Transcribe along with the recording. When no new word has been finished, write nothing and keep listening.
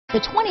The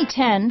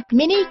 2010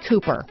 Mini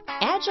Cooper.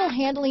 Agile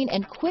handling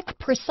and quick,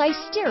 precise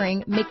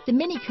steering make the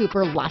Mini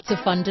Cooper lots of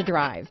fun to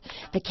drive.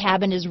 The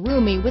cabin is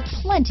roomy with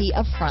plenty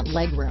of front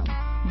legroom.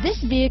 This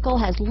vehicle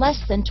has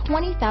less than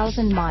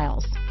 20,000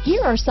 miles.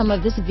 Here are some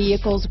of this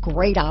vehicle's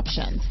great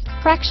options: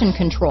 traction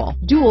control,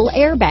 dual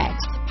airbags,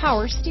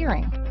 power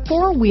steering,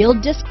 four-wheel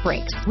disc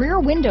brakes, rear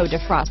window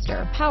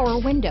defroster, power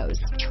windows,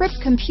 trip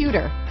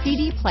computer,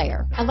 CD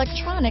player,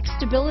 electronic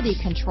stability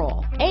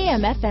control,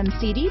 AM/FM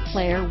CD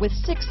player with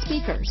 6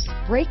 speakers,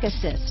 brake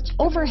assist,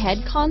 overhead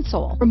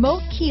console,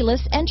 remote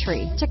keyless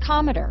entry,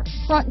 tachometer,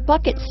 front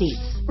bucket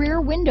seats,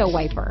 rear window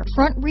wiper,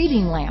 front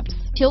reading lamps,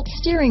 tilt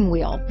steering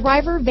wheel,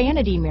 driver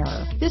vanity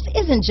mirror. This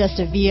isn't just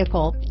a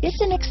vehicle,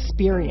 it's an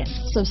experience.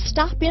 So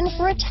stop in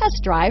for a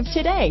test drive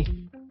today.